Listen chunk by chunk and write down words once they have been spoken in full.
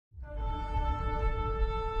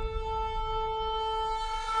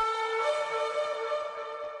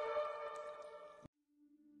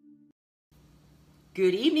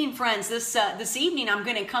Good evening, friends. This evening I'm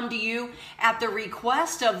going to come to you at the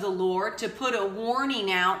request of the Lord to put a warning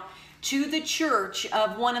out to the church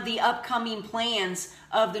of one of the upcoming plans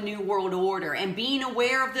of the New World Order. And being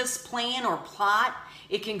aware of this plan or plot,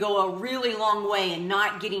 it can go a really long way in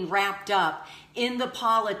not getting wrapped up in the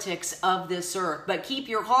politics of this earth. But keep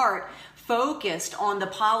your heart focused on the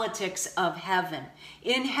politics of heaven.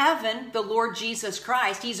 In heaven, the Lord Jesus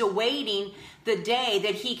Christ, He's awaiting the day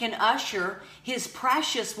that He can usher His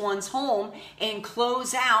precious ones home and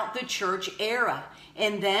close out the church era.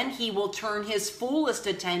 And then He will turn His fullest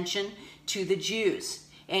attention to the Jews.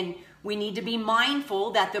 And we need to be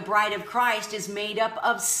mindful that the bride of Christ is made up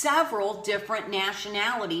of several different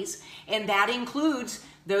nationalities, and that includes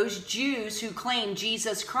those Jews who claim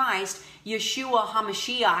Jesus Christ, Yeshua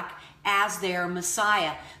HaMashiach, as their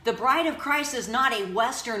Messiah. The bride of Christ is not a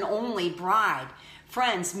Western-only bride.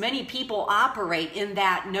 Friends, many people operate in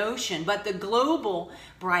that notion, but the global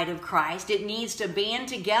bride of Christ, it needs to band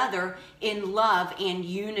together in love and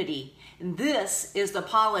unity. And this is the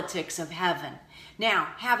politics of heaven. Now,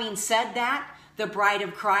 having said that, the bride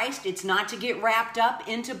of Christ, it's not to get wrapped up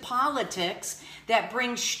into politics that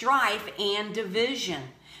bring strife and division.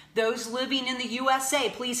 Those living in the USA,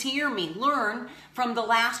 please hear me, learn from the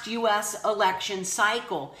last U.S. election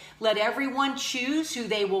cycle. Let everyone choose who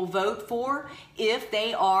they will vote for if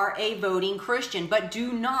they are a voting Christian, but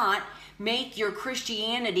do not make your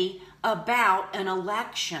Christianity about an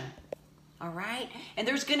election. All right? And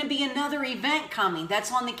there's going to be another event coming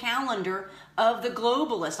that's on the calendar of the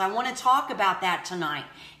globalists. I want to talk about that tonight.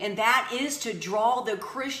 And that is to draw the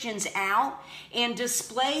Christians out and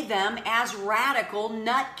display them as radical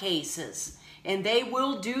nutcases. And they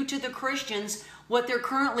will do to the Christians what they're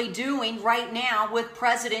currently doing right now with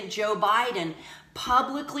President Joe Biden,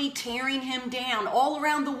 publicly tearing him down all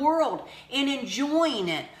around the world and enjoying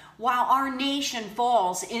it while our nation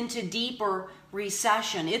falls into deeper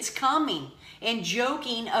recession. It's coming. And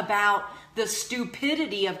joking about the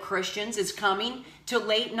stupidity of Christians is coming to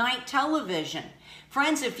late night television.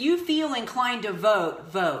 Friends, if you feel inclined to vote,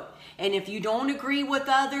 vote. And if you don't agree with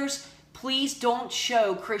others, please don't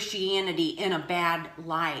show Christianity in a bad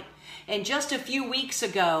light. And just a few weeks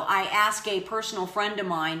ago, I asked a personal friend of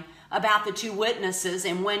mine about the two witnesses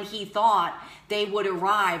and when he thought they would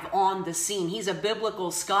arrive on the scene. He's a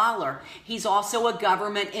biblical scholar. He's also a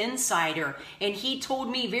government insider. And he told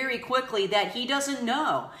me very quickly that he doesn't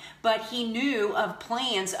know, but he knew of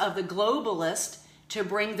plans of the globalists to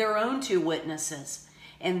bring their own two witnesses.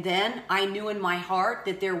 And then I knew in my heart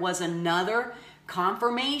that there was another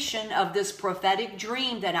confirmation of this prophetic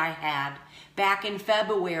dream that I had back in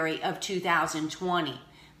February of 2020.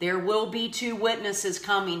 There will be two witnesses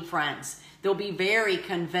coming, friends. They'll be very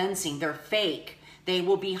convincing. They're fake. They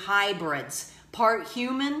will be hybrids, part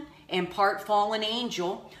human and part fallen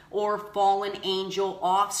angel or fallen angel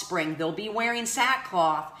offspring. They'll be wearing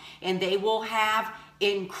sackcloth and they will have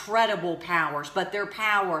incredible powers, but their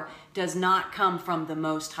power does not come from the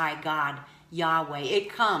Most High God, Yahweh. It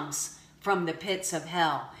comes from the pits of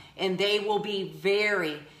hell, and they will be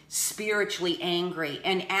very spiritually angry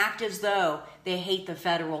and act as though they hate the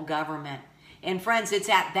federal government. And friends, it's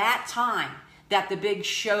at that time that the big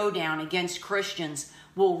showdown against Christians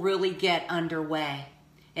will really get underway.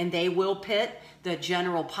 And they will pit the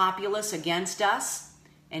general populace against us.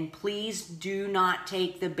 And please do not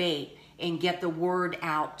take the bait and get the word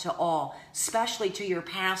out to all, especially to your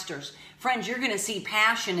pastors. Friends, you're going to see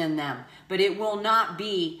passion in them, but it will not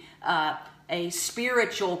be a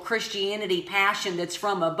spiritual Christianity passion that's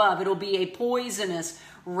from above. It'll be a poisonous,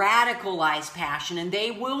 radicalized passion, and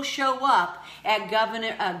they will show up at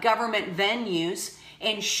government venues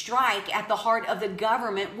and strike at the heart of the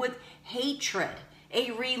government with hatred,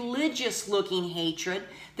 a religious-looking hatred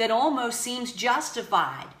that almost seems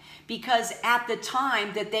justified, because at the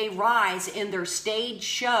time that they rise in their stage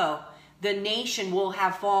show, the nation will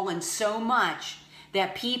have fallen so much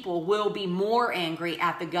that people will be more angry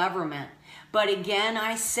at the government. But again,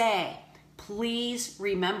 I say, please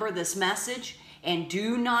remember this message and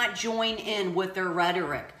do not join in with their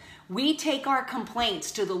rhetoric. We take our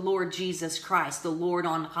complaints to the Lord Jesus Christ, the Lord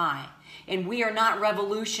on high, and we are not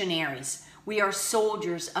revolutionaries. We are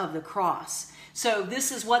soldiers of the cross. So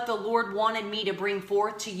this is what the Lord wanted me to bring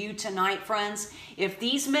forth to you tonight, friends. If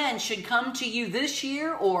these men should come to you this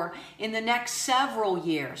year or in the next several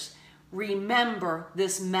years, remember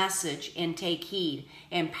this message and take heed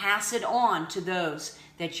and pass it on to those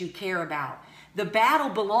that you care about. The battle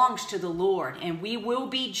belongs to the Lord, and we will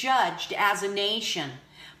be judged as a nation.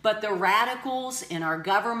 But the radicals in our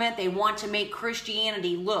government, they want to make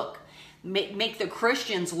Christianity make the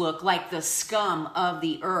Christians look like the scum of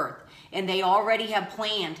the earth. and they already have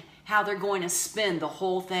planned how they're going to spend the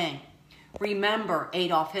whole thing. Remember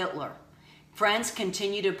Adolf Hitler. Friends,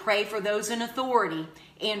 continue to pray for those in authority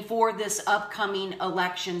and for this upcoming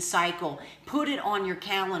election cycle. Put it on your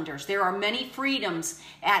calendars. There are many freedoms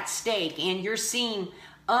at stake, and you're seeing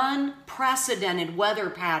unprecedented weather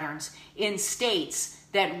patterns in states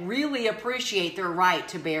that really appreciate their right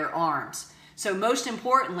to bear arms. So most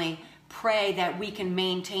importantly, pray that we can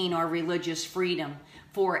maintain our religious freedom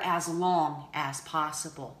for as long as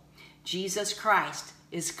possible. Jesus Christ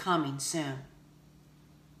is coming soon.